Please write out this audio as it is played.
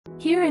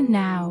Here and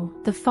now,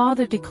 the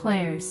Father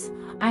declares,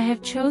 I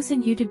have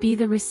chosen you to be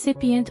the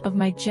recipient of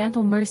my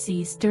gentle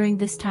mercies during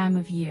this time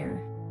of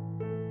year.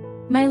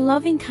 My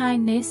loving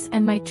kindness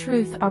and my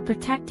truth are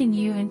protecting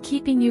you and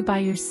keeping you by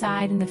your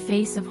side in the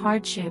face of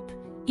hardship,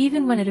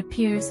 even when it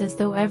appears as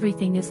though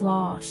everything is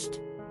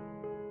lost.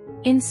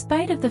 In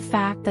spite of the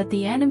fact that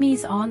the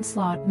enemy's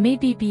onslaught may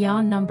be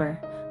beyond number,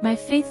 my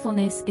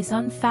faithfulness is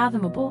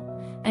unfathomable,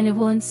 and it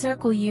will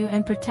encircle you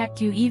and protect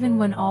you even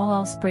when all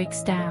else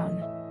breaks down.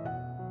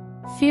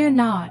 Fear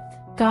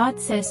not, God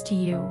says to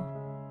you.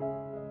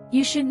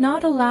 You should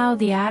not allow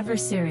the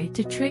adversary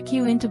to trick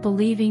you into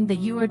believing that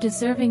you are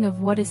deserving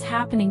of what is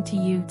happening to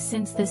you,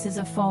 since this is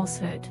a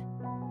falsehood.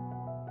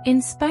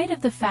 In spite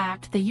of the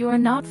fact that you are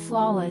not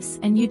flawless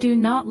and you do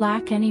not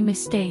lack any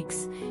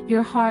mistakes,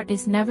 your heart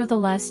is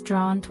nevertheless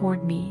drawn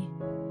toward me.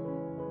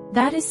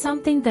 That is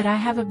something that I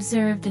have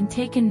observed and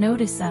taken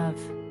notice of,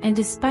 and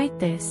despite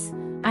this,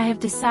 I have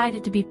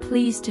decided to be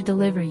pleased to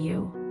deliver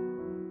you.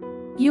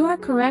 You are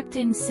correct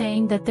in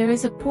saying that there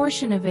is a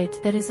portion of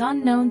it that is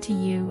unknown to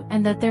you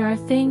and that there are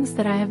things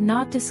that I have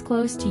not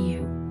disclosed to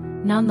you.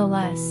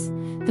 Nonetheless,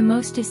 the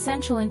most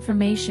essential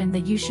information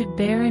that you should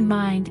bear in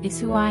mind is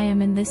who I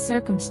am in this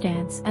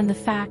circumstance and the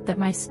fact that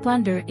my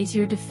splendor is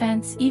your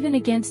defense even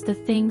against the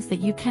things that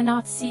you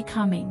cannot see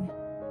coming.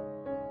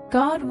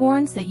 God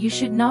warns that you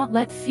should not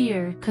let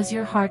fear cause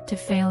your heart to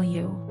fail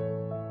you.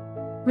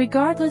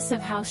 Regardless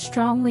of how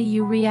strongly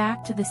you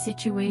react to the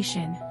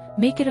situation,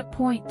 make it a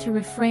point to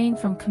refrain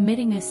from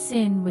committing a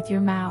sin with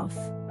your mouth.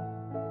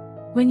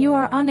 When you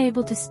are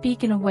unable to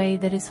speak in a way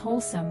that is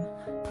wholesome,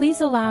 please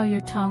allow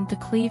your tongue to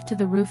cleave to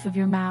the roof of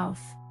your mouth.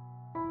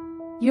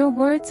 Your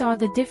words are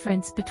the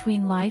difference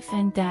between life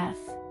and death.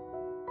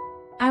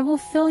 I will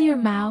fill your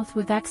mouth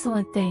with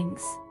excellent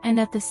things, and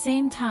at the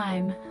same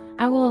time,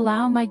 I will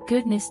allow my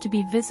goodness to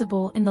be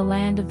visible in the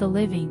land of the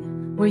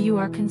living, where you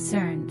are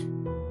concerned.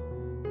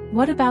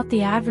 What about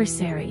the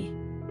adversary?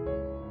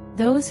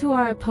 Those who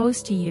are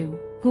opposed to you,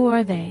 who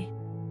are they?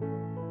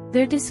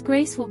 Their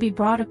disgrace will be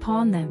brought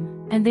upon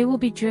them, and they will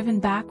be driven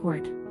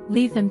backward.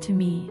 Leave them to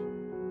me.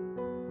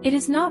 It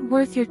is not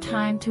worth your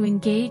time to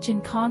engage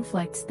in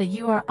conflicts that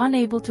you are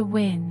unable to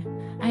win.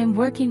 I am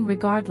working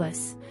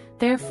regardless,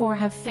 therefore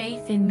have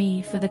faith in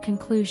me for the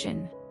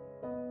conclusion.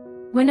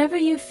 Whenever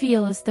you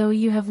feel as though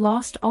you have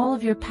lost all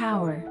of your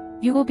power,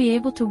 you will be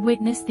able to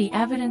witness the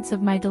evidence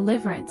of my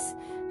deliverance,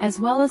 as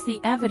well as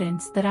the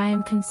evidence that I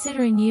am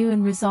considering you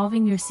and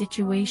resolving your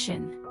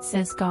situation,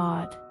 says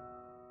God.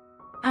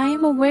 I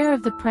am aware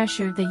of the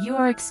pressure that you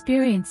are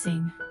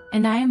experiencing,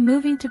 and I am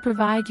moving to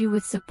provide you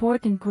with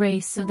support and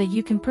grace so that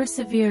you can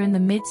persevere in the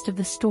midst of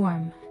the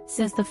storm,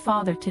 says the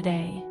Father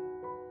today.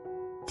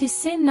 To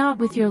sin not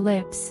with your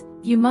lips,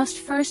 you must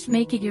first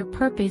make it your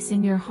purpose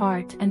in your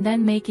heart and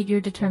then make it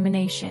your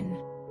determination.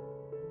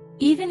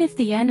 Even if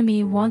the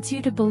enemy wants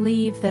you to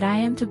believe that I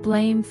am to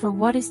blame for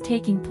what is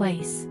taking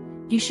place,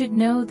 you should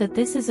know that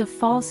this is a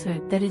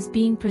falsehood that is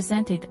being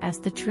presented as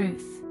the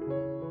truth.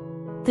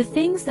 The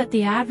things that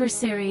the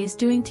adversary is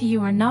doing to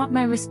you are not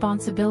my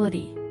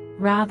responsibility,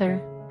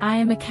 rather, I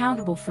am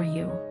accountable for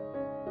you.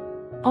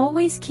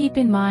 Always keep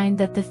in mind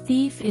that the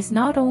thief is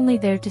not only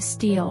there to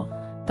steal,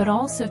 but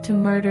also to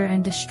murder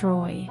and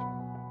destroy.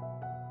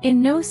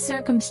 In no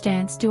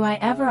circumstance do I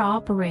ever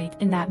operate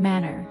in that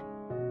manner.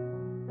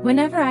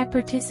 Whenever I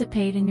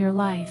participate in your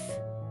life,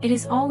 it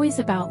is always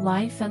about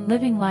life and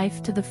living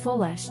life to the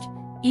fullest,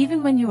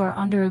 even when you are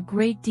under a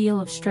great deal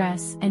of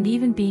stress and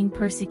even being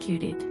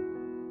persecuted.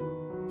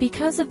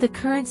 Because of the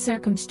current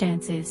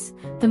circumstances,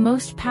 the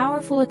most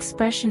powerful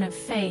expression of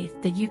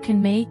faith that you can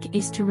make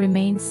is to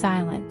remain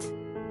silent.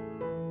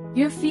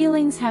 Your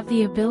feelings have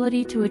the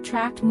ability to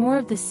attract more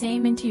of the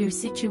same into your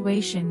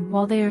situation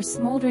while they are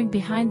smoldering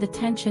behind the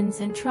tensions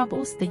and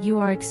troubles that you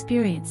are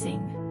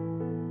experiencing.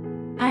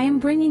 I am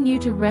bringing you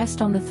to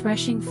rest on the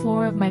threshing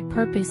floor of my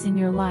purpose in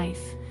your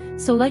life,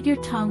 so let your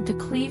tongue to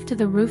cleave to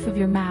the roof of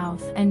your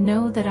mouth and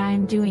know that I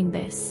am doing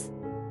this.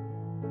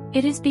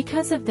 It is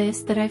because of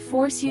this that I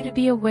force you to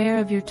be aware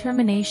of your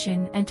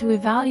termination and to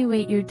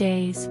evaluate your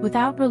days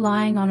without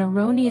relying on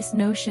erroneous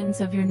notions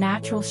of your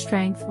natural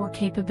strength or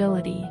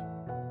capability.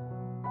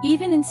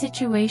 Even in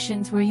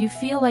situations where you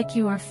feel like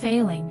you are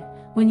failing,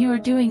 when you are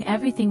doing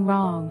everything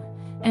wrong,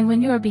 and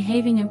when you are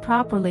behaving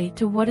improperly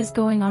to what is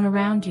going on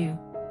around you,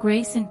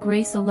 grace and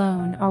grace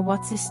alone are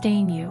what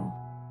sustain you.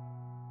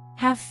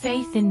 Have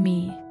faith in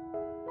me.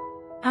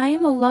 I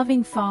am a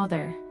loving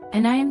Father,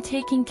 and I am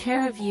taking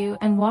care of you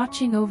and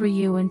watching over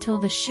you until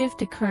the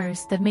shift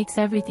occurs that makes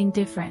everything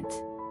different.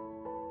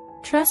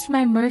 Trust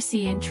my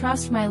mercy and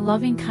trust my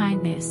loving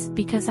kindness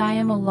because I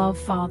am a love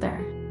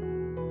Father.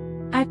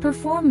 I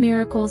perform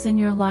miracles in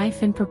your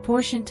life in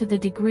proportion to the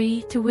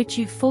degree to which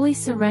you fully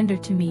surrender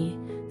to me,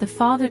 the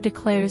Father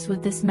declares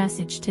with this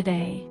message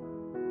today.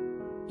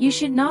 You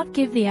should not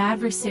give the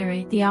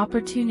adversary the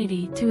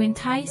opportunity to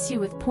entice you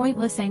with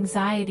pointless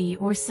anxiety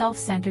or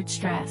self-centered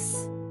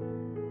stress.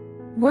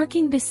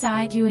 Working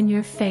beside you in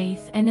your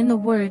faith and in the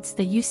words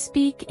that you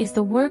speak is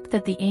the work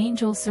that the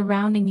angels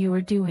surrounding you are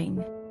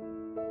doing.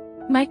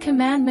 My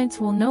commandments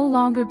will no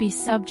longer be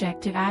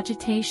subject to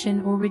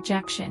agitation or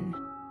rejection.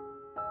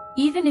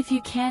 Even if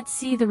you can't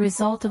see the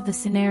result of the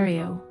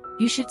scenario,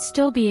 you should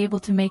still be able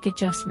to make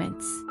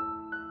adjustments.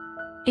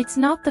 It's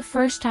not the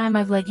first time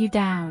I've let you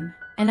down,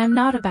 and I'm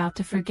not about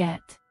to forget.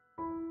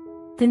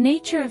 The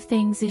nature of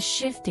things is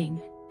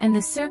shifting, and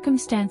the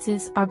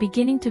circumstances are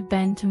beginning to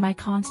bend to my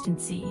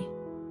constancy.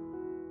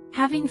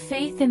 Having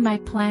faith in my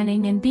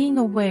planning and being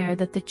aware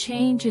that the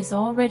change is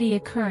already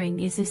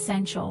occurring is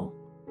essential.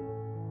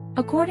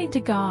 According to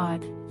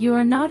God, you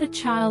are not a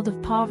child of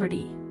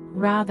poverty,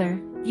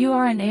 rather, you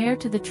are an heir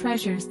to the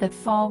treasures that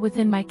fall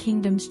within my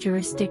kingdom's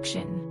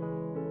jurisdiction.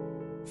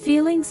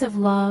 Feelings of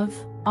love,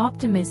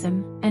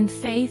 optimism, and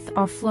faith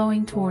are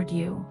flowing toward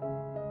you.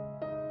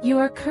 You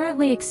are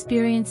currently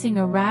experiencing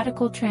a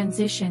radical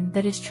transition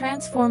that is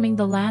transforming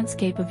the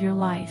landscape of your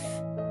life.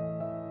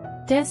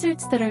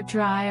 Deserts that are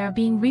dry are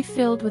being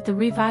refilled with the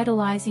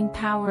revitalizing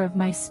power of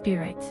my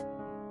spirit.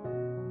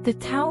 The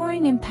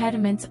towering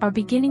impediments are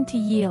beginning to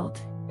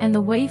yield, and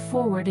the way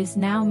forward is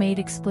now made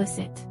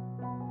explicit.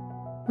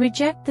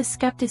 Reject the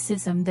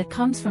skepticism that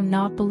comes from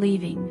not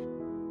believing.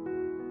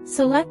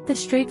 Select the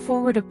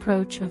straightforward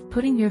approach of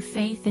putting your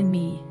faith in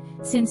me,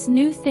 since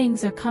new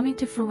things are coming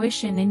to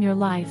fruition in your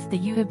life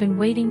that you have been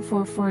waiting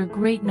for a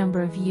great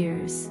number of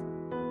years.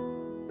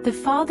 The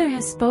Father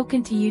has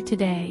spoken to you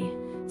today,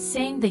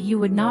 saying that you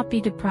would not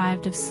be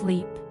deprived of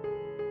sleep.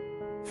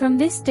 From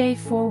this day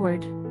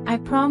forward, I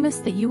promise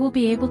that you will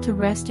be able to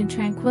rest in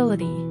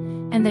tranquility,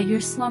 and that your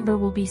slumber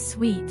will be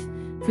sweet,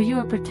 for you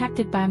are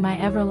protected by my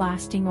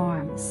everlasting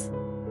arms.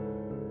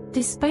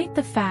 Despite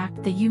the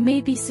fact that you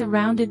may be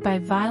surrounded by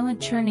violent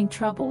churning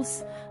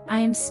troubles, I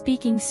am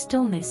speaking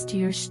stillness to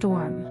your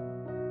storm.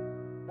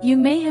 You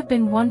may have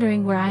been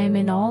wondering where I am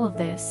in all of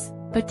this,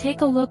 but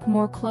take a look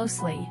more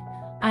closely.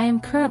 I am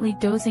currently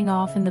dozing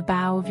off in the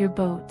bow of your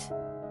boat.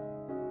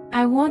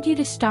 I want you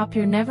to stop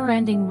your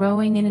never-ending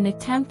rowing in an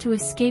attempt to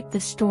escape the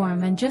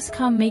storm and just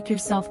come make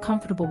yourself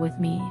comfortable with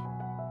me.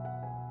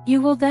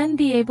 You will then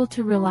be able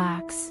to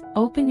relax,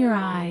 open your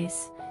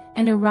eyes,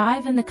 and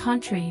arrive in the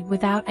country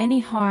without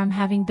any harm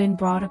having been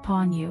brought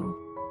upon you.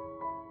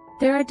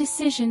 There are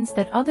decisions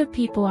that other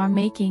people are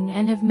making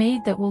and have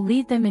made that will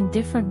lead them in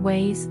different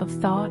ways of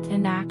thought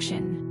and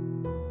action.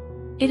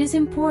 It is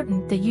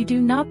important that you do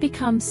not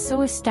become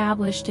so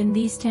established in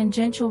these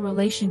tangential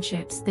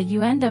relationships that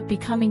you end up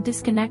becoming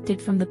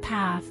disconnected from the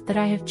path that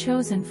I have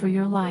chosen for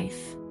your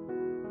life.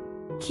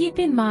 Keep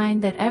in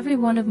mind that every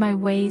one of my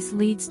ways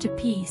leads to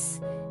peace,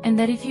 and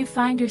that if you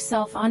find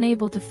yourself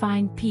unable to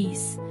find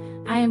peace,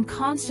 I am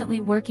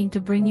constantly working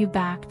to bring you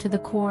back to the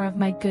core of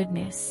my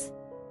goodness.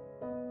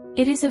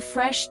 It is a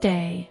fresh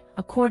day,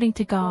 according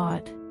to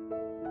God.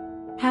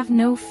 Have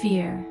no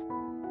fear.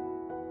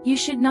 You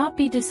should not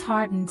be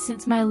disheartened,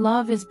 since my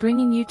love is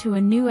bringing you to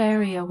a new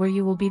area where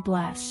you will be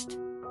blessed.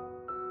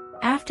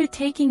 After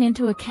taking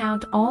into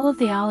account all of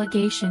the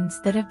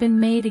allegations that have been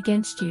made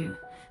against you,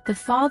 the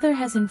Father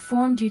has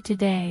informed you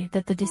today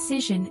that the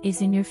decision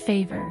is in your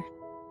favor.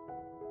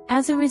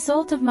 As a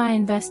result of my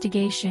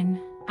investigation,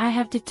 I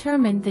have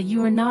determined that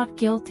you are not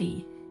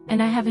guilty,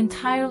 and I have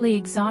entirely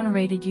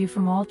exonerated you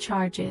from all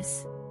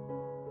charges.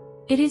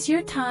 It is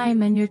your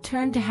time and your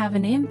turn to have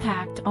an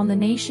impact on the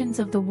nations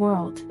of the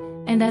world,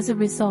 and as a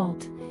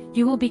result,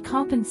 you will be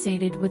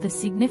compensated with a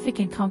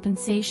significant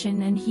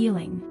compensation and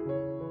healing.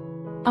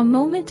 A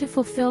moment to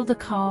fulfill the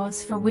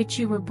cause for which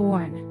you were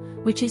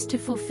born, which is to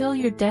fulfill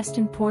your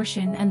destined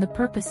portion and the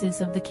purposes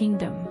of the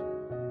kingdom.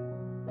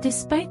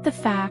 Despite the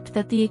fact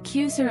that the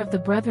accuser of the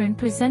brethren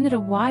presented a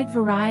wide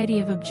variety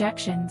of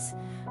objections,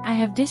 I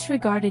have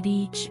disregarded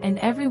each and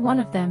every one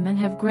of them and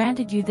have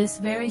granted you this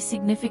very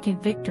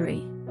significant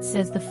victory,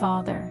 says the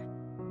Father.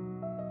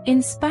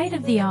 In spite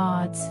of the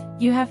odds,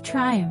 you have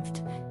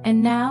triumphed,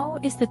 and now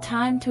is the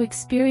time to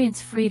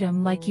experience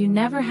freedom like you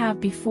never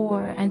have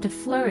before and to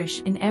flourish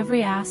in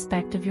every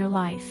aspect of your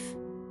life.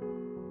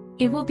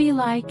 It will be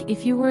like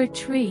if you were a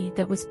tree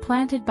that was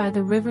planted by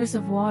the rivers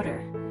of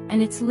water,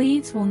 and its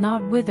leaves will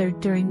not wither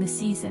during the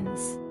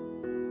seasons.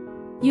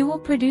 You will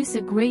produce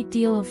a great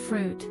deal of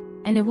fruit,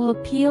 and it will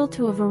appeal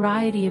to a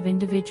variety of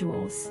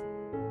individuals.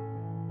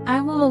 I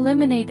will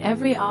eliminate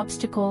every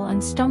obstacle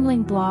and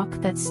stumbling block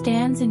that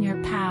stands in your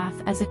path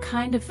as a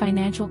kind of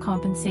financial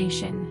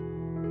compensation.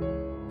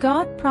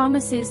 God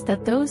promises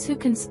that those who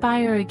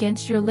conspire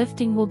against your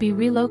lifting will be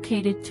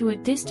relocated to a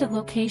distant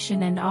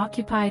location and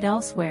occupied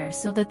elsewhere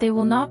so that they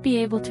will not be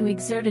able to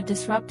exert a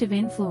disruptive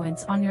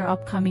influence on your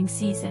upcoming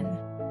season.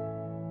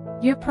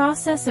 Your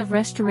process of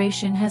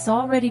restoration has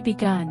already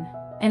begun,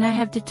 and I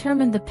have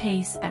determined the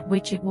pace at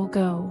which it will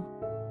go.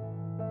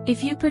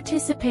 If you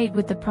participate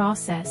with the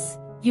process,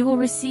 you will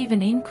receive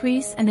an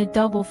increase and a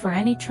double for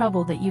any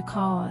trouble that you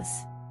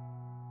cause.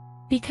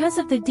 Because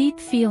of the deep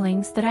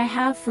feelings that I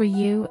have for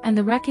you and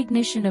the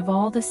recognition of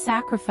all the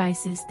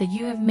sacrifices that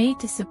you have made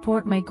to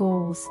support my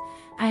goals,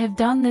 I have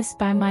done this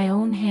by my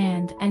own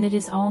hand, and it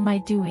is all my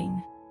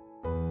doing.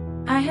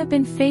 I have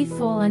been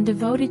faithful and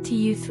devoted to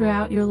you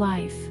throughout your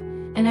life,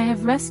 and I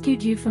have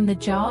rescued you from the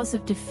jaws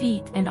of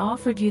defeat and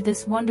offered you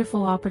this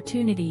wonderful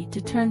opportunity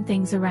to turn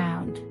things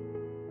around.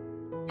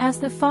 As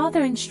the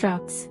Father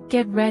instructs,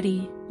 get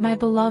ready, my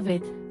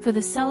beloved, for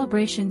the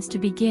celebrations to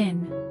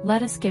begin.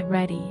 Let us get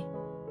ready.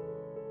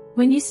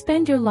 When you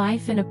spend your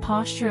life in a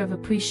posture of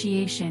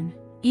appreciation,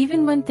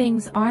 even when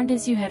things aren't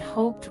as you had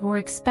hoped or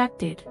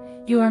expected,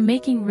 you are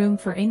making room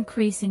for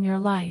increase in your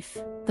life,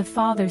 the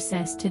Father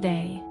says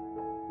today.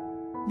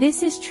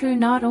 This is true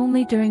not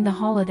only during the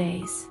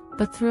holidays,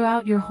 but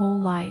throughout your whole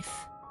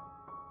life.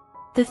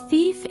 The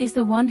thief is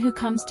the one who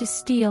comes to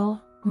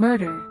steal,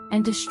 murder,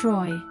 and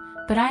destroy,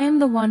 but I am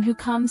the one who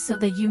comes so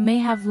that you may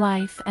have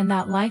life and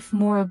that life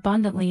more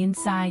abundantly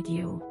inside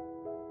you.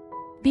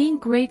 Being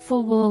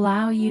grateful will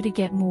allow you to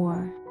get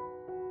more.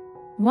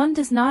 One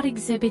does not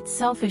exhibit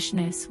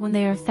selfishness when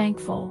they are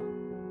thankful.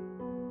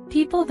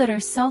 People that are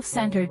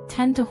self-centered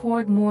tend to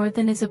hoard more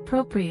than is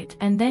appropriate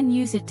and then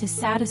use it to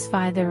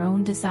satisfy their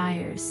own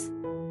desires.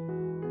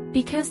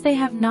 Because they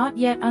have not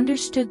yet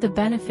understood the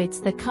benefits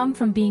that come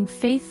from being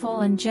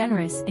faithful and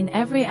generous in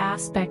every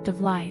aspect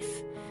of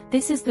life,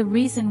 this is the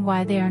reason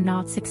why they are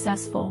not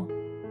successful.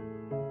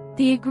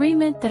 The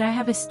agreement that I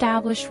have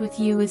established with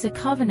you is a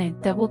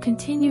covenant that will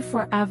continue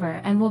forever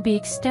and will be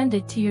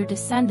extended to your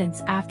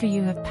descendants after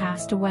you have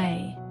passed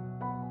away.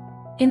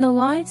 In the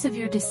lives of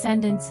your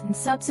descendants and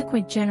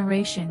subsequent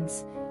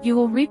generations, you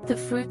will reap the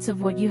fruits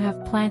of what you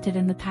have planted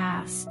in the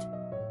past.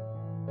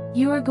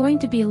 You are going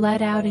to be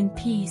led out in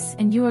peace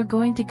and you are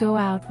going to go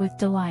out with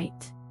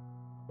delight.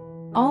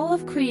 All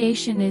of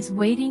creation is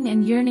waiting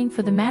and yearning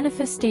for the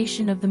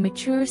manifestation of the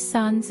mature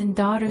sons and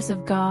daughters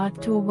of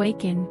God to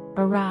awaken,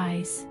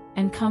 arise,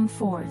 and come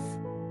forth.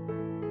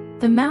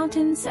 The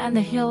mountains and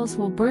the hills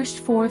will burst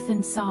forth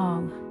in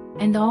song,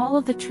 and all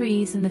of the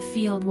trees in the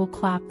field will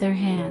clap their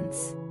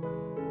hands.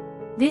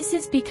 This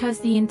is because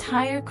the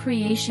entire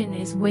creation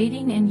is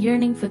waiting and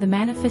yearning for the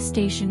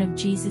manifestation of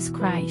Jesus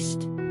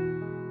Christ.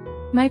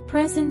 My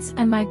presence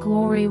and my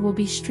glory will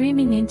be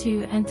streaming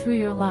into and through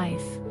your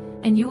life,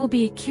 and you will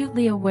be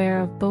acutely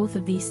aware of both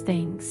of these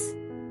things.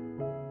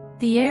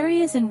 The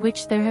areas in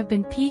which there have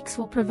been peaks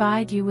will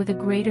provide you with a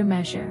greater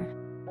measure.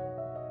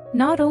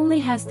 Not only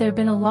has there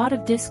been a lot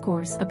of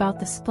discourse about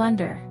the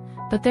splendor,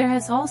 but there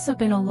has also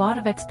been a lot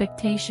of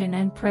expectation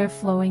and prayer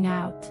flowing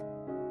out.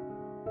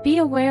 Be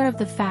aware of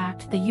the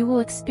fact that you will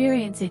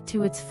experience it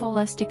to its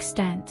fullest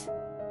extent.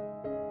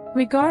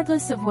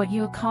 Regardless of what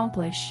you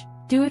accomplish,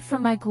 do it for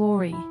my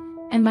glory,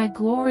 and my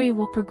glory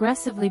will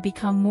progressively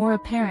become more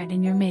apparent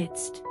in your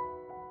midst.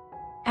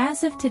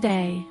 As of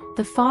today,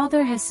 the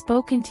Father has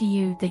spoken to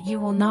you that you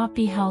will not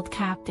be held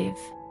captive.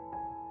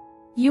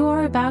 You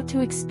are about to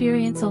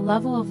experience a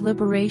level of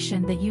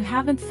liberation that you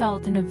haven't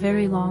felt in a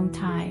very long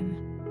time.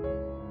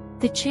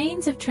 The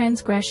chains of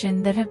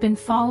transgression that have been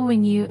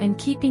following you and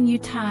keeping you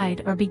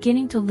tied are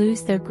beginning to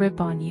lose their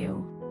grip on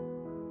you.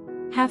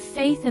 Have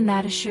faith in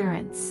that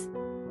assurance.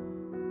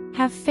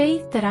 Have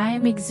faith that I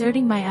am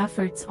exerting my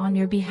efforts on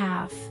your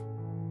behalf.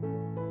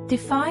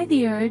 Defy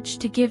the urge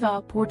to give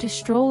up or to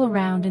stroll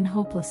around in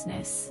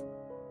hopelessness.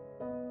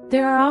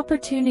 There are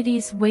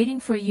opportunities waiting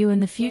for you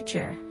in the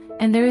future,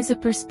 and there is a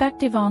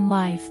perspective on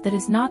life that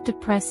is not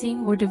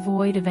depressing or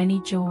devoid of any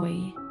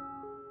joy.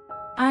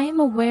 I am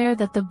aware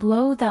that the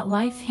blow that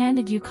life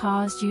handed you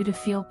caused you to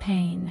feel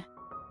pain.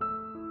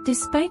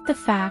 Despite the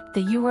fact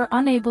that you were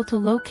unable to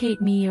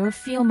locate me or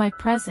feel my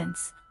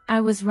presence,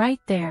 I was right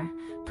there,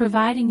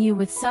 providing you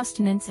with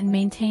sustenance and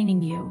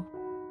maintaining you.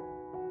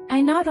 I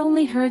not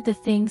only heard the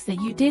things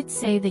that you did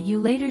say that you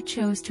later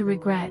chose to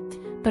regret,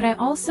 but I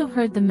also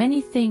heard the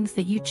many things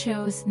that you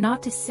chose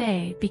not to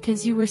say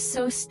because you were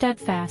so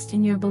steadfast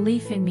in your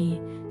belief in me,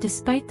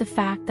 despite the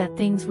fact that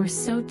things were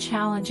so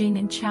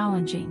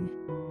challenging.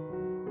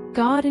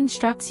 God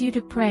instructs you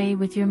to pray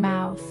with your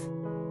mouth.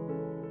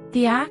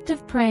 The act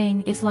of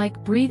praying is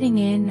like breathing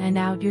in and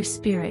out your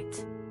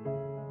spirit.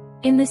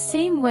 In the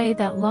same way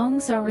that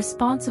lungs are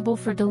responsible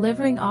for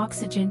delivering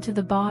oxygen to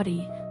the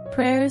body,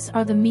 prayers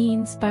are the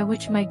means by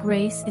which my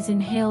grace is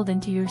inhaled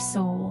into your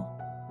soul.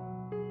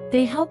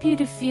 They help you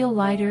to feel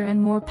lighter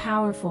and more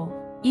powerful,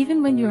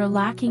 even when you are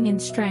lacking in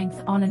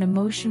strength on an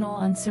emotional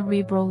and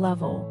cerebral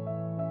level.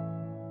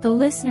 The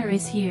listener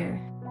is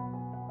here.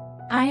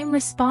 I am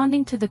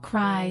responding to the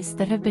cries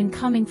that have been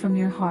coming from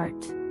your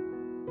heart.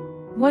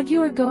 What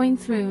you are going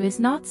through is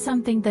not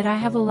something that I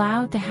have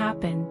allowed to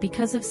happen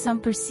because of some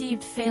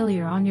perceived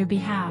failure on your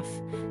behalf,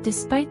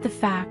 despite the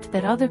fact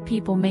that other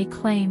people may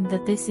claim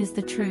that this is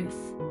the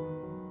truth.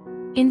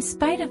 In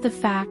spite of the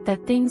fact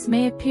that things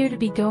may appear to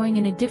be going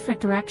in a different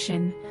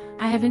direction,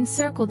 I have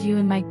encircled you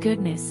in my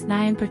goodness and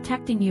I am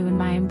protecting you in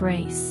my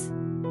embrace.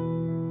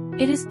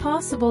 It is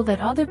possible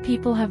that other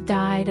people have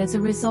died as a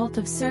result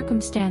of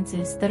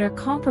circumstances that are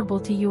comparable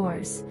to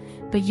yours,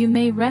 but you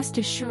may rest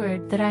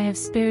assured that I have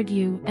spared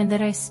you and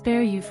that I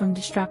spare you from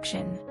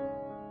destruction.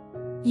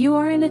 You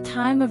are in a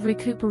time of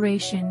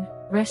recuperation,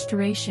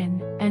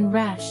 restoration, and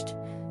rest.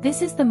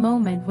 This is the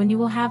moment when you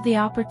will have the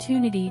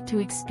opportunity to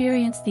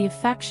experience the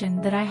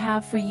affection that I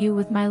have for you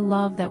with my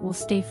love that will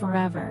stay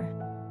forever.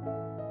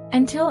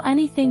 Until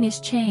anything is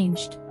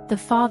changed, the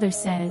Father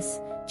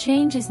says,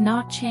 change is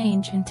not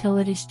change until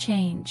it is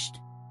changed.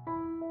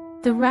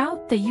 The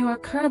route that you are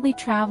currently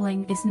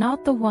traveling is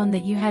not the one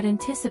that you had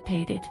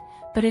anticipated,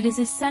 but it is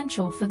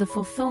essential for the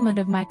fulfillment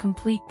of my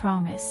complete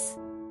promise.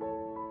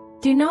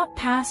 Do not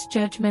pass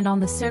judgment on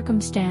the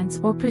circumstance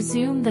or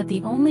presume that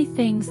the only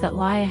things that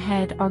lie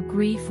ahead are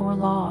grief or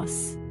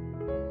loss.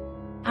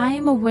 I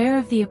am aware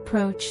of the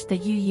approach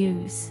that you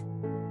use.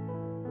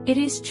 It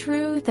is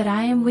true that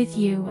I am with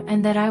you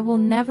and that I will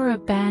never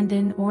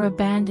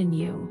abandon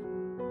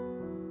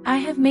you. I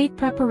have made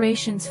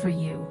preparations for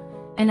you,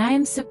 and I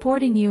am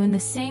supporting you in the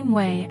same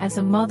way as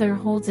a mother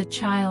holds a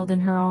child in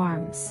her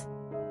arms.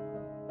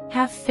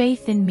 Have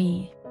faith in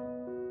me.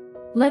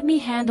 Let me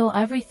handle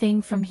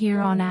everything from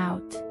here on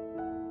out.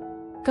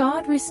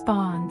 God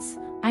responds,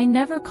 I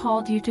never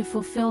called you to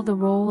fulfill the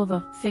role of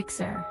a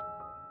fixer.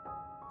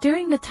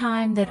 During the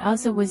time that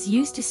Uzzah was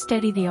used to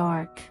steady the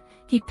ark,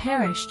 he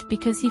perished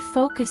because he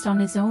focused on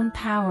his own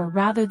power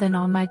rather than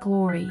on my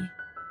glory.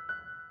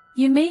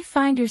 You may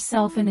find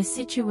yourself in a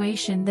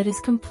situation that is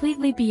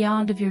completely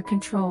beyond of your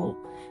control,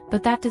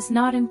 but that does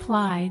not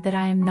imply that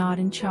I am not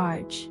in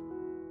charge.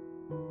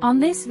 On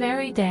this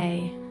very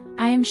day,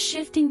 I am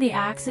shifting the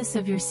axis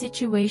of your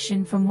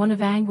situation from one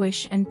of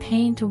anguish and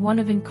pain to one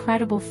of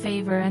incredible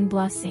favor and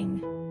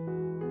blessing.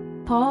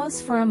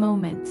 Pause for a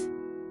moment.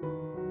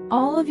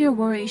 All of your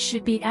worries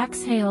should be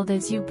exhaled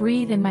as you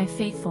breathe in my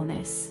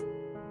faithfulness.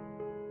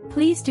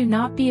 Please do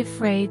not be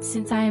afraid,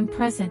 since I am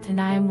present and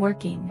I am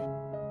working.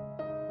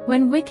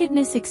 When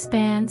wickedness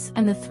expands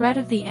and the threat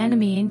of the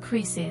enemy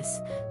increases,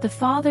 the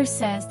Father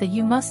says that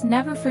you must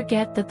never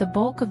forget that the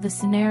bulk of the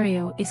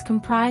scenario is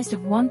comprised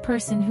of one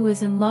person who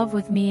is in love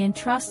with me and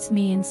trusts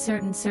me in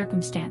certain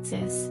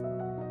circumstances.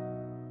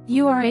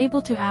 You are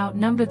able to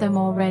outnumber them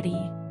already.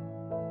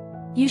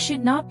 You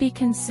should not be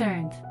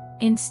concerned.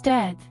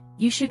 Instead,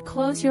 you should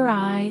close your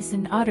eyes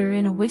and utter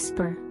in a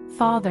whisper,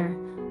 Father,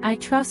 I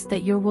trust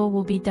that your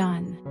will be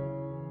done.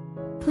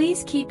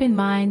 Please keep in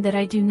mind that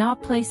I do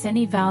not place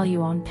any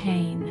value on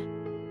pain.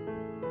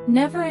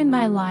 Never in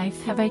my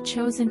life have I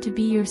chosen to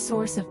be your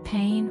source of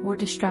pain or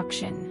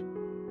destruction.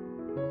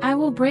 I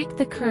will break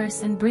the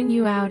curse and bring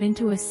you out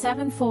into a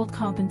sevenfold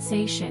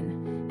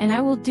compensation, and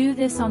I will do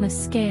this on a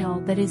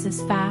scale that is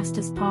as fast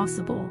as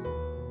possible.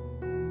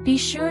 Be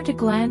sure to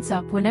glance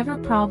up whenever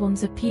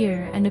problems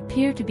appear and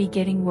appear to be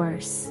getting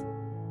worse.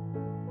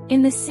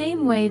 In the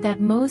same way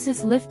that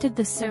Moses lifted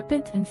the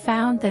serpent and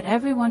found that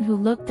everyone who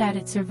looked at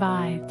it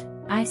survived,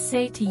 I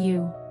say to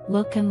you,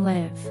 look and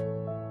live.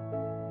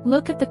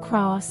 Look at the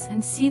cross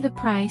and see the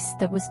price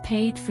that was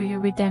paid for your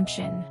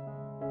redemption.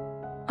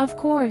 Of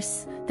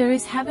course, there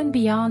is heaven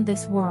beyond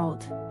this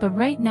world, but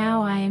right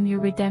now I am your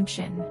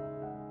redemption.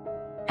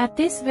 At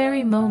this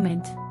very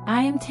moment,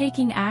 I am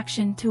taking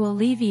action to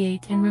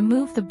alleviate and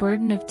remove the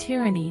burden of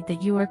tyranny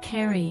that you are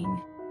carrying.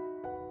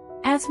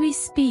 As we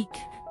speak,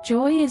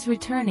 joy is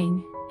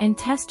returning, and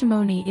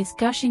testimony is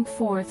gushing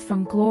forth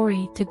from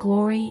glory to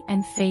glory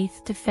and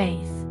faith to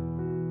faith.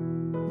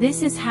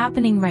 This is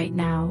happening right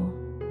now.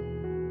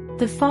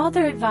 The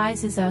Father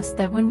advises us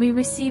that when we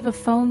receive a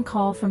phone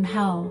call from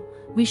hell,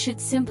 we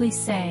should simply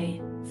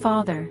say,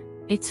 Father,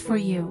 it's for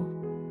you.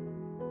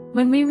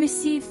 When we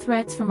receive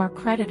threats from our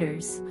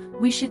creditors,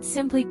 we should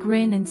simply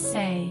grin and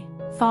say,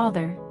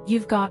 Father,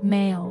 you've got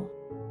mail.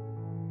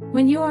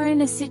 When you are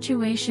in a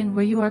situation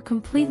where you are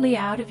completely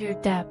out of your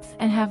depth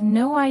and have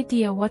no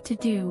idea what to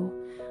do,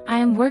 I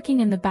am working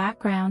in the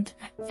background,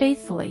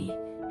 faithfully,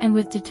 and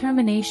with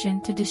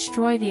determination to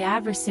destroy the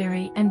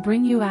adversary and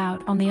bring you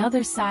out on the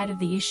other side of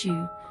the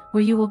issue,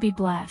 where you will be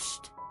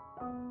blessed.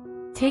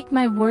 Take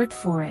my word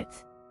for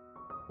it.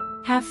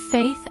 Have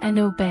faith and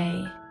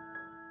obey.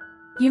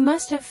 You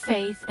must have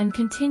faith and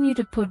continue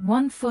to put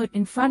one foot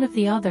in front of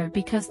the other,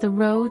 because the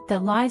road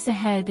that lies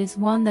ahead is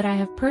one that I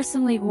have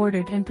personally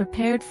ordered and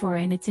prepared for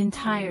in its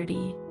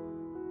entirety.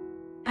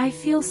 I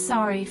feel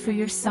sorry for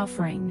your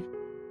suffering.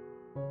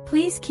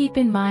 Please keep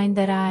in mind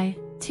that I,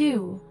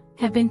 too,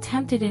 have been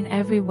tempted in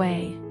every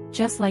way,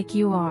 just like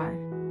you are.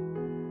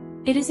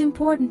 It is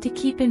important to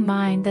keep in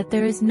mind that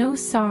there is no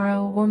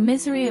sorrow or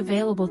misery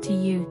available to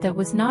you that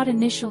was not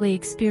initially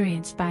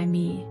experienced by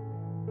me.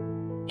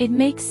 It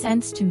makes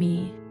sense to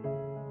me.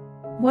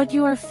 What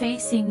you are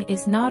facing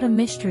is not a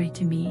mystery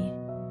to me.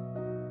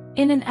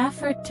 In an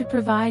effort to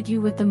provide you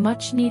with the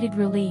much-needed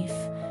relief,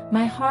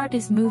 my heart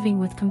is moving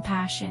with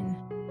compassion.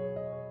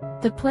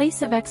 The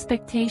place of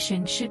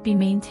expectation should be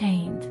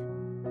maintained.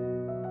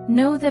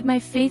 Know that my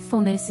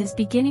faithfulness is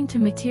beginning to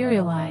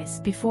materialize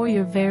before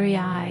your very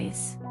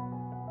eyes.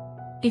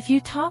 If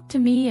you talk to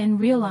me and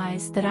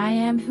realize that I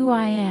am who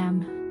I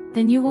am,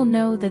 then you will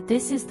know that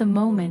this is the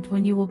moment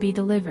when you will be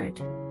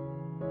delivered.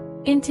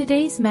 In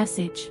today's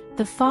message,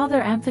 the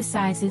Father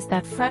emphasizes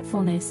that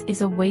fretfulness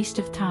is a waste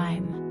of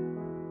time.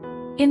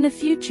 In the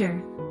future,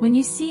 when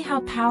you see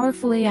how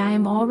powerfully I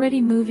am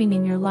already moving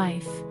in your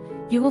life,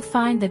 you will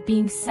find that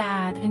being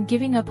sad and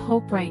giving up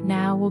hope right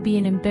now will be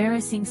an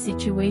embarrassing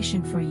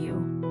situation for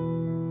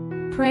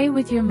you. Pray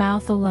with your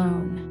mouth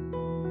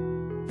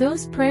alone.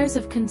 Those prayers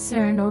of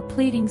concern or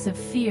pleadings of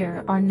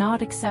fear are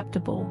not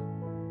acceptable.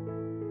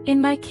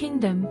 In my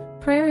kingdom,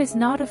 prayer is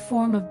not a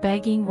form of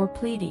begging or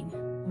pleading.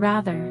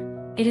 Rather,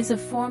 it is a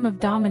form of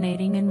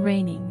dominating and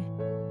reigning.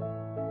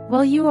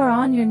 While you are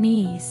on your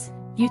knees,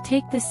 you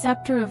take the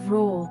scepter of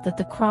rule that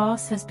the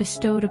cross has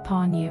bestowed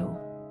upon you.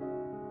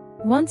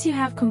 Once you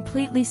have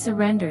completely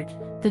surrendered,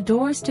 the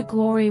doors to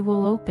glory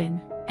will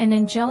open, and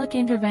angelic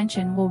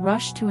intervention will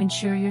rush to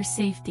ensure your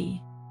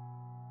safety.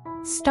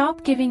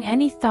 Stop giving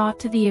any thought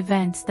to the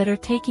events that are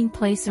taking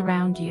place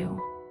around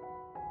you.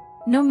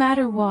 No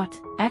matter what,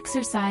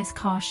 exercise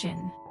caution.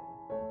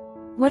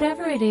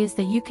 Whatever it is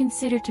that you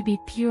consider to be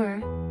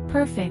pure,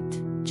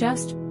 perfect,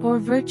 just, or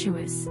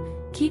virtuous,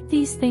 keep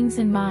these things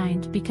in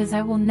mind, because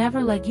I will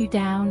never let you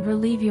down or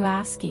leave you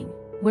asking,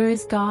 "Where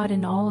is God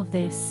in all of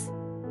this?"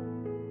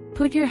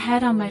 Put your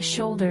head on my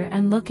shoulder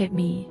and look at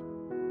me.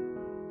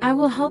 I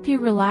will help you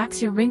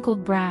relax your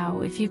wrinkled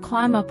brow if you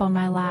climb up on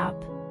my lap.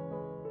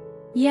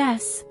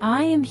 Yes,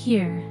 I am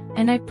here,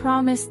 and I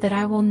promise that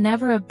I will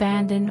never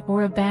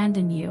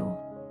abandon you.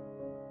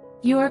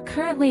 You are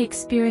currently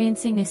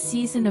experiencing a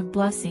season of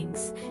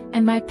blessings,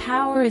 and my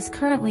power is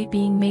currently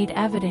being made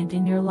evident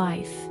in your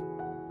life.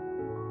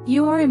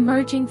 You are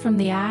emerging from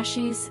the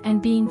ashes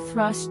and being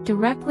thrust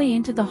directly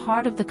into the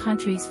heart of the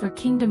countries for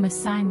kingdom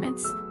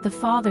assignments, the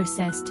Father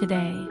says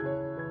today.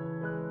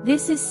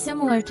 This is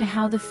similar to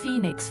how the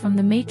phoenix from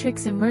the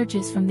matrix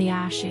emerges from the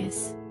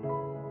ashes.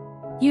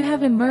 You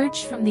have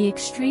emerged from the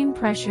extreme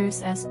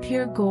pressures as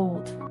pure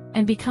gold,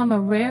 and become a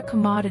rare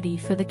commodity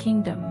for the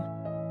kingdom.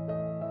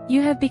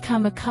 You have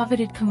become a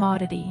coveted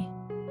commodity.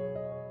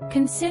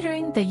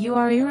 Considering that you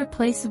are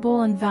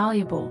irreplaceable and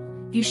valuable,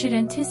 you should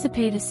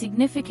anticipate a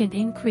significant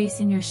increase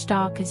in your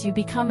stock as you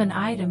become an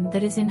item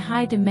that is in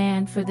high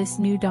demand for this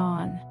new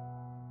dawn.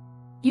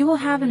 You will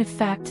have an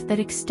effect that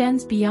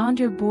extends beyond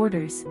your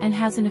borders and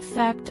has an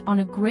effect on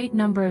a great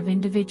number of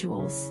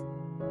individuals.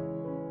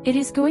 It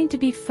is going to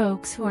be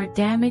folks who are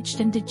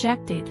damaged and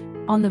dejected,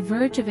 on the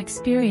verge of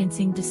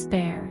experiencing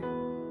despair.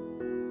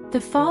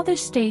 The Father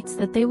states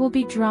that they will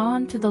be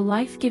drawn to the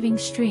life-giving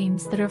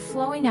streams that are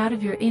flowing out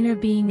of your inner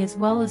being, as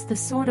well as the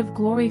sort of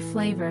glory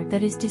flavor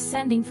that is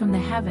descending from the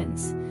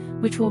heavens,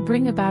 which will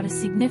bring about a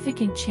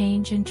significant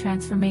change and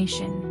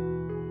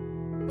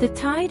transformation. The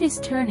tide is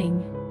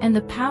turning, and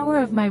the power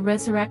of my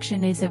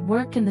resurrection is at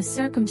work in the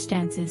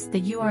circumstances that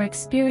you are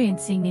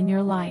experiencing in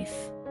your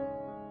life.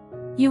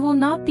 You will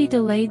not be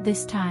delayed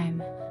this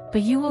time,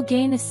 but you will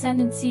gain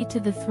ascendancy to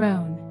the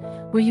throne,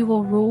 where you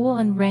will rule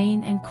and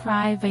reign and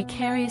cry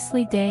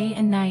vicariously day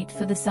and night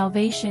for the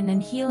salvation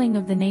and healing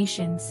of the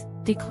nations,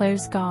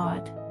 declares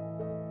God.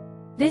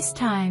 This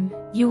time,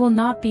 you will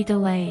not be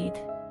delayed.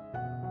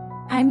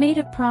 I made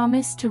a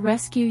promise to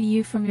rescue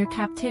you from your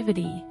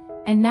captivity,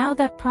 and now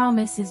that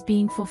promise is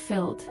being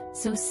fulfilled,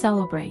 so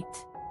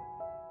celebrate.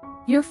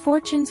 Your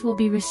fortunes will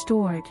be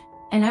restored,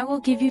 and I will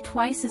give you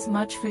twice as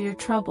much for your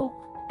trouble,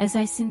 as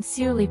I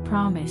sincerely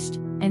promised,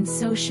 and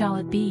so shall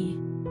it be.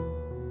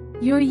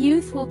 Your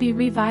youth will be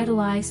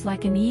revitalized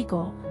like an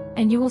eagle,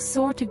 and you will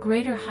soar to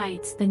greater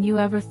heights than you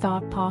ever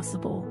thought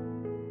possible.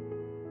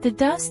 The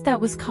dust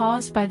that was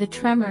caused by the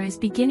tremor is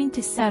beginning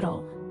to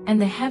settle, and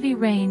the heavy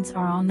rains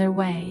are on their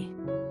way.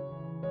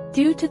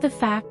 Due to the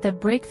fact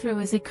that breakthrough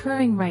is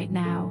occurring right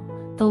now,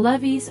 the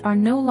levees are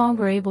no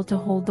longer able to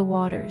hold the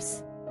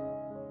waters.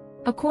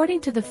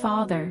 According to the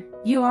Father,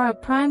 you are a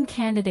prime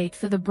candidate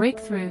for the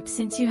breakthrough,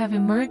 since you have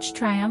emerged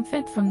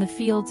triumphant from the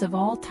fields of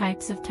all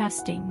types of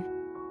testing.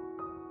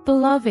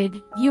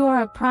 Beloved, you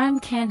are a prime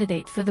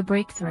candidate for the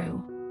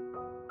breakthrough.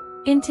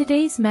 In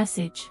today's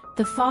message,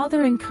 the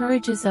Father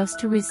encourages us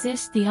to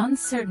resist the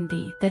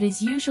uncertainty that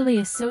is usually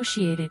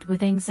associated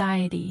with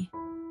anxiety.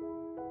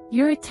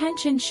 Your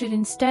attention should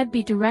instead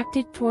be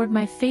directed toward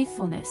my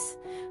faithfulness,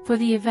 for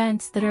the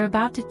events that are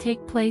about to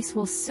take place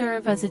will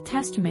serve as a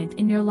testament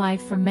in your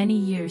life for many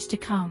years to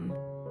come.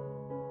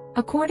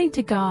 According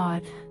to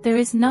God, there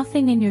is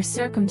nothing in your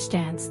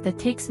circumstance that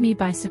takes me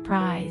by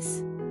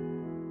surprise.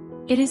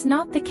 It is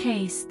not the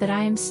case that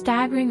I am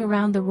staggering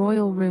around the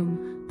royal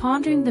room,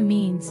 pondering the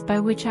means by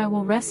which I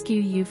will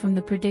rescue you from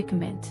the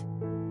predicament.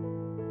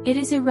 It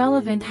is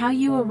irrelevant how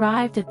you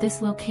arrived at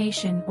this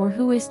location or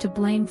who is to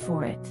blame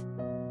for it.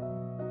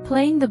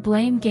 Playing the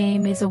blame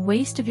game is a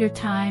waste of your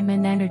time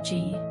and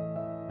energy.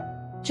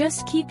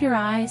 Just keep your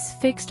eyes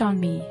fixed on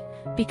me,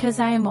 because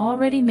I am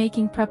already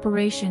making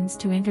preparations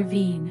to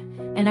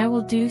intervene, and I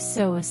will do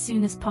so as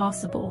soon as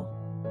possible.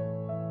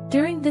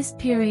 During this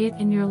period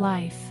in your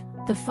life,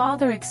 the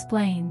Father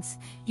explains,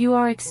 you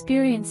are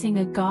experiencing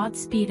a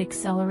Godspeed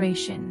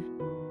acceleration.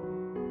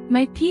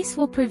 My peace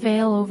will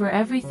prevail over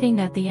everything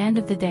at the end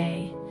of the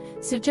day,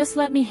 so just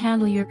let me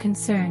handle your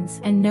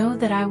concerns and know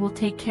that I will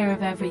take care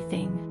of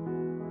everything.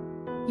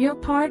 Your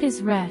part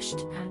is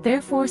rest,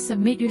 therefore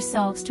submit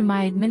yourselves to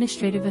my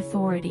administrative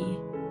authority.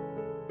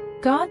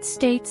 God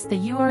states that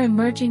you are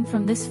emerging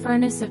from this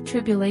furnace of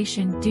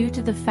tribulation due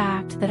to the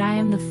fact that I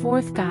am the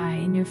fourth guy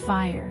in your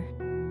fire.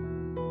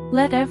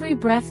 Let every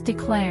breath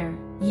declare,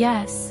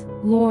 yes,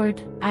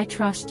 Lord, I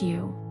trust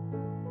you.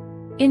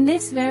 In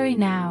this very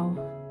now,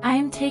 I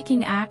am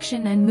taking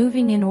action and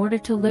moving in order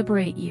to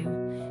liberate you,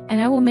 and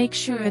I will make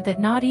sure that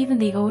not even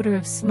the odor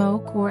of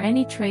smoke or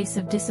any trace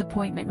of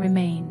disappointment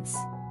remains.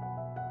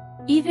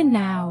 Even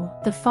now,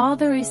 the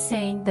Father is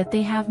saying that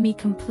they have me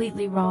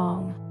completely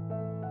wrong.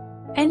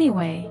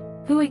 Anyway,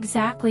 who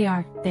exactly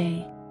are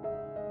they?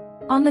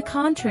 On the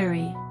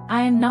contrary,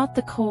 I am not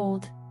the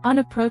cold,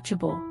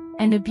 unapproachable,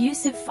 and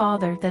abusive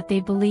father that they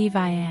believe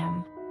I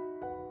am.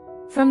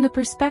 From the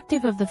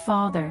perspective of the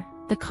Father,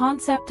 the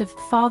concept of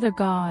Father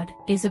God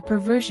is a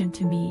perversion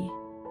to me.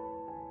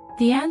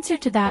 The answer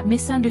to that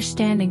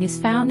misunderstanding is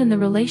found in the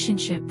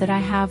relationship that I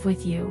have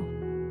with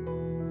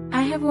you.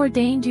 I have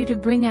ordained you to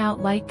bring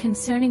out light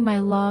concerning my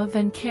love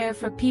and care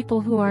for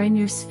people who are in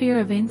your sphere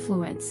of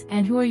influence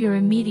and who are your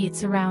immediate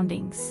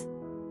surroundings.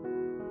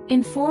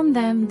 Inform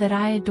them that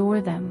I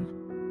adore them.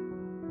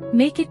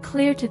 Make it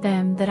clear to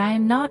them that I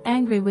am not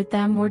angry with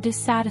them or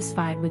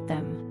dissatisfied with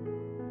them.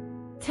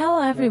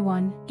 Tell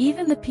everyone,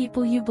 even the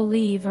people you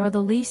believe are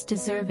the least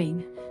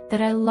deserving,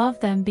 that I love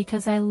them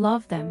because I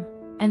love them,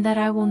 and that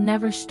I will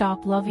never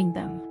stop loving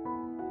them.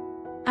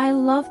 I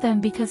love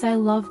them because I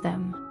love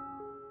them.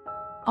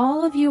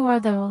 All of you are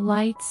the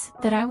lights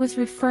that I was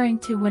referring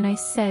to when I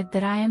said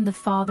that I am the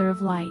Father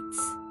of lights.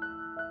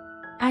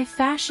 I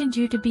fashioned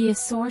you to be a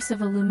source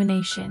of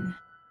illumination.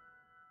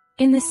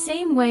 In the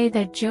same way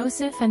that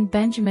Joseph and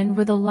Benjamin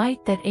were the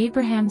light that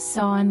Abraham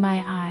saw in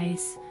my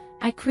eyes,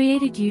 I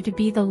created you to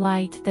be the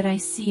light that I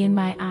see in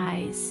my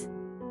eyes.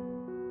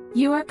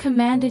 You are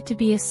commanded to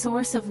be a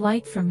source of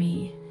light for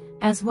me,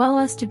 as well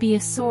as to be a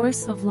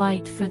source of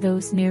light for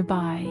those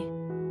nearby.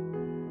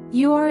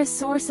 You are a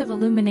source of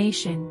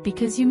illumination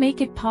because you make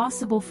it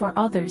possible for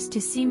others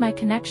to see my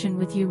connection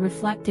with you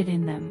reflected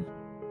in them.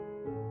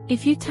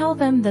 If you tell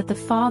them that the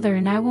Father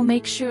and I will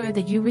make sure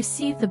that you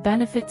receive the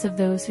benefits of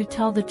those who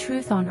tell the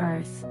truth on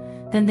earth,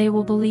 then they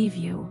will believe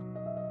you.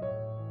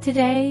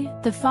 Today,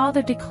 the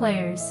Father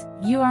declares,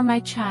 "You are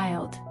my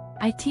child,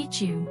 I teach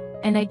you,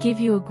 and I give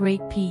you a great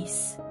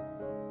peace."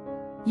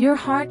 Your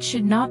heart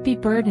should not be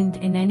burdened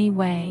in any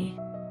way.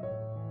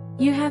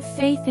 You have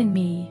faith in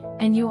me,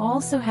 and you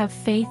also have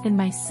faith in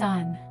my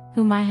Son,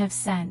 whom I have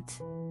sent.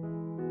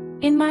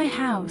 In my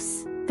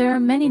house, there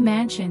are many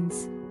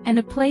mansions, and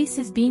a place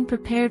is being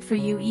prepared for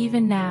you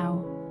even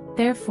now.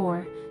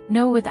 Therefore,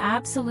 know with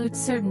absolute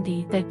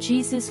certainty that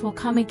Jesus will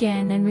come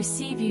again and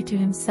receive you to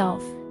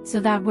himself, so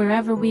that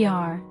wherever we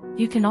are,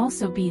 you can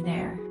also be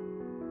there.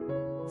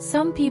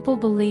 Some people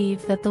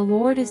believe that the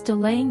Lord is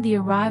delaying the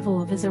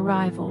arrival of his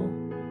arrival.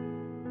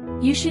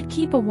 You should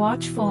keep a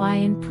watchful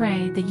eye and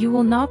pray that you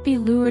will not be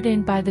lured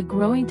in by the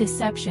growing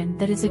deception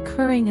that is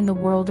occurring in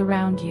the world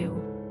around you.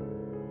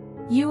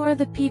 You are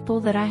the people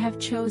that I have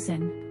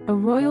chosen, a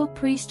royal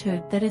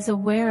priesthood that is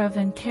aware of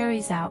and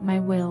carries out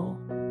my will.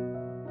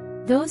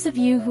 Those of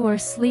you who are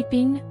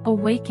sleeping,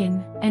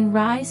 awaken, and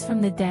rise from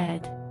the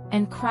dead,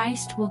 and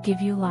Christ will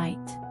give you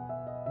light.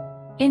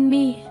 In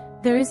me,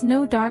 there is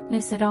no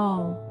darkness at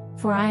all,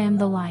 for I am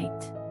the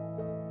light.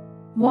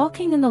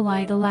 Walking in the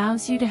light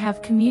allows you to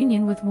have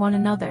communion with one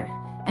another,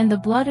 and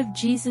the blood of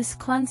Jesus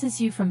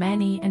cleanses you from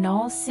any and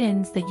all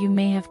sins that you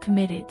may have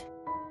committed.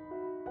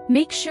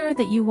 Make sure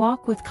that you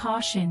walk with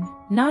caution,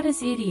 not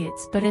as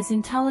idiots but as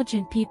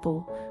intelligent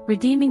people,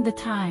 redeeming the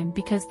time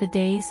because the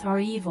days are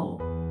evil.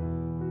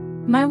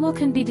 My will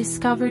can be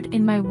discovered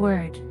in my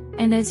word,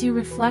 and as you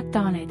reflect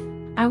on it,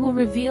 I will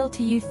reveal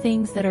to you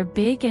things that are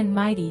big and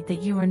mighty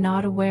that you are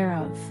not aware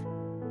of.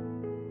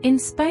 In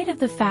spite of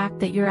the fact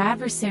that your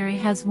adversary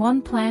has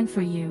one plan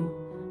for you,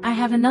 I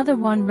have another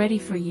one ready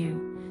for you,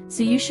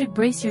 so you should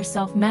brace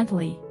yourself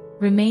mentally,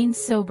 remain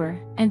sober,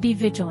 and be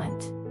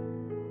vigilant.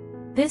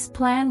 This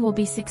plan will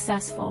be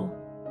successful.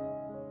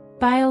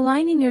 By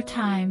aligning your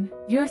time,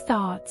 your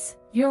thoughts,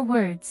 your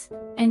words,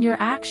 and your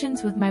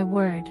actions with my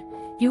word,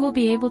 you will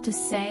be able to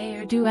say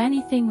or do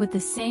anything with the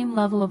same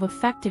level of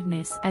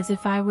effectiveness as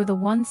if I were the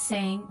one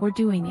saying or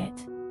doing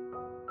it.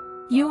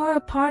 You are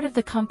a part of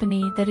the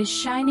company that is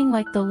shining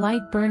like the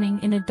light burning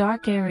in a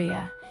dark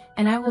area,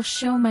 and I will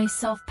show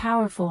myself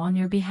powerful on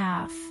your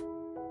behalf.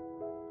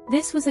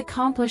 This was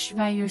accomplished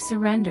by your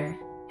surrender,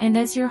 and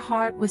as your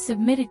heart was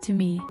submitted to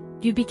me,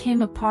 you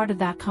became a part of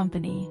that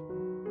company.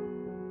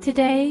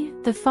 Today,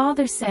 the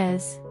Father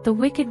says, "The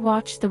wicked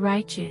watch the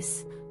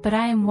righteous, but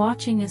I am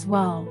watching as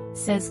well,"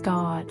 says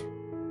God.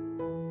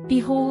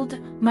 "Behold,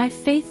 my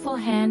faithful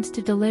hand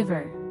to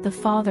deliver," the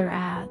Father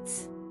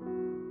adds.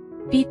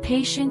 "Be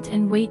patient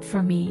and wait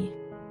for me.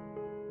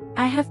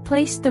 I have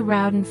placed the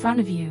route in front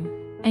of you,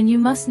 and you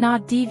must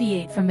not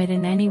deviate from it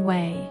in any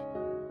way."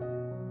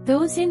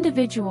 Those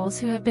individuals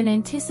who have been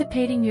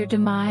anticipating your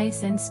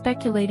demise and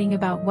speculating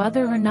about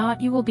whether or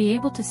not you will be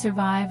able to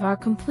survive are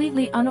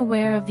completely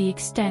unaware of the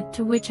extent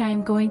to which I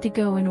am going to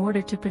go in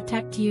order to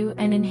protect you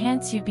and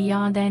enhance you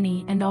beyond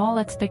any and all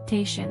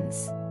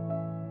expectations.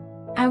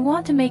 I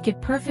want to make it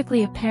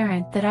perfectly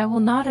apparent that I will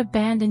not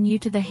abandon you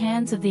to the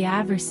hands of the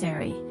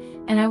adversary,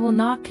 and I will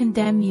not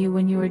condemn you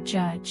when you are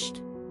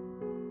judged.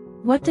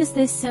 What does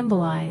this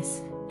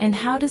symbolize, and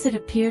how does it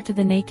appear to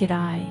the naked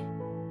eye?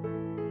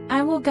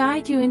 I will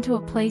guide you into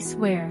a place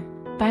where,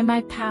 by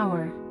my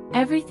power,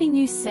 everything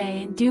you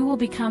say and do will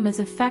become as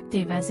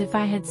effective as if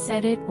I had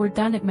said it or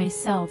done it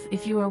myself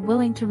if you are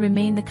willing to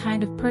remain the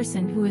kind of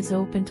person who is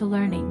open to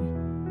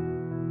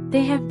learning.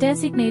 They have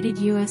designated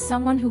you as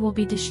someone who will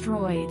be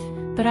destroyed,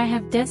 but I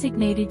have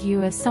designated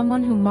you as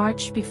someone who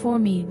marched before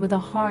me with a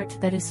heart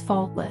that is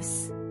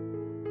faultless.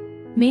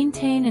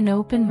 Maintain an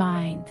open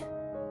mind.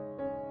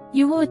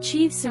 You will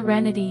achieve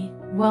serenity,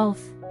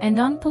 wealth, and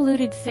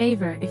unpolluted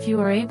favor if you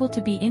are able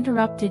to be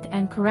interrupted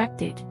and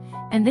corrected,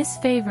 and this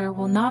favor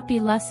will not be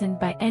lessened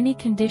by any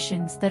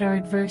conditions that are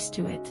adverse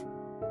to it.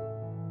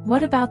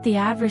 What about the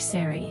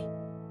adversary?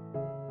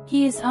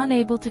 He is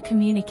unable to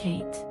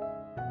communicate.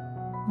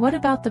 What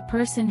about the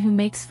person who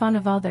makes fun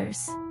of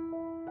others?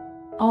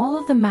 All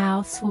of the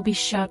mouths will be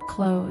shut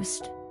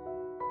closed.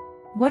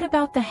 What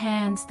about the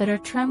hands that are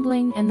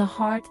trembling and the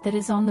heart that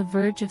is on the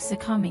verge of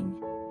succumbing?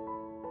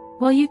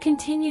 While you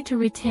continue to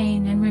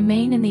retain and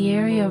remain in the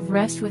area of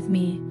rest with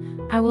me,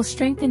 I will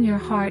strengthen your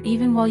heart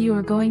even while you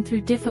are going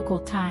through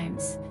difficult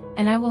times,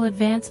 and I will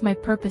advance my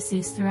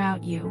purposes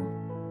throughout you.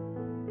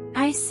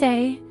 I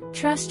say,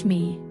 trust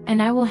me,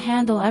 and I will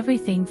handle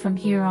everything from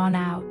here on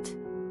out.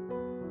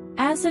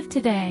 As of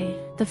today,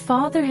 the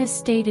Father has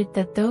stated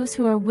that those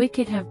who are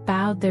wicked have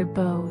bowed their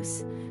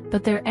bows,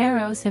 but their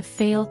arrows have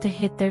failed to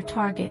hit their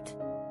target.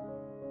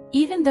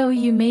 Even though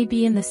you may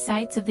be in the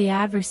sights of the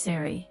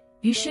adversary,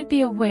 you should be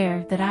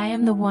aware that I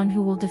am the one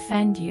who will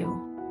defend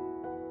you.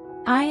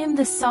 I am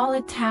the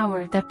solid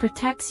tower that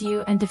protects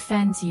you and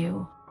defends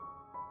you.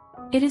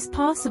 It is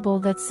possible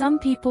that some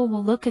people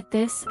will look at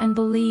this and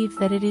believe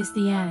that it is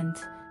the end,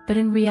 but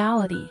in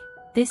reality,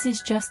 this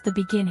is just the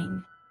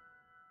beginning.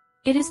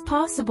 It is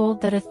possible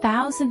that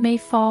 1,000 may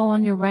fall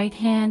on your right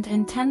hand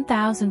and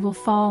 10,000 will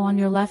fall on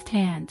your left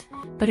hand,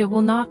 but it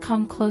will not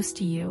come close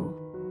to you.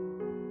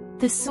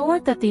 The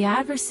sword that the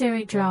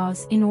adversary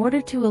draws in order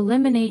to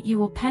eliminate you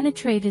will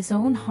penetrate his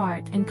own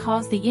heart and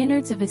cause the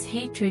innards of his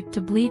hatred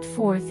to bleed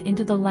forth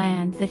into the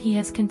land that he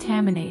has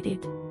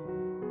contaminated.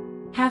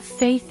 Have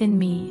faith in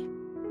me.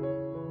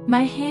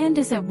 My hand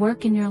is at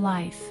work in your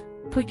life,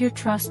 put your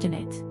trust in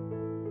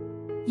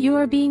it. You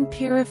are being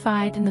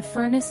purified in the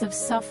furnace of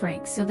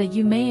suffering so that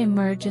you may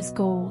emerge as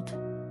gold.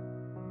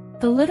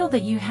 The little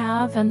that you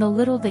have and the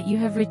little that you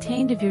have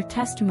retained of your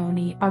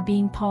testimony are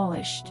being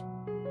polished.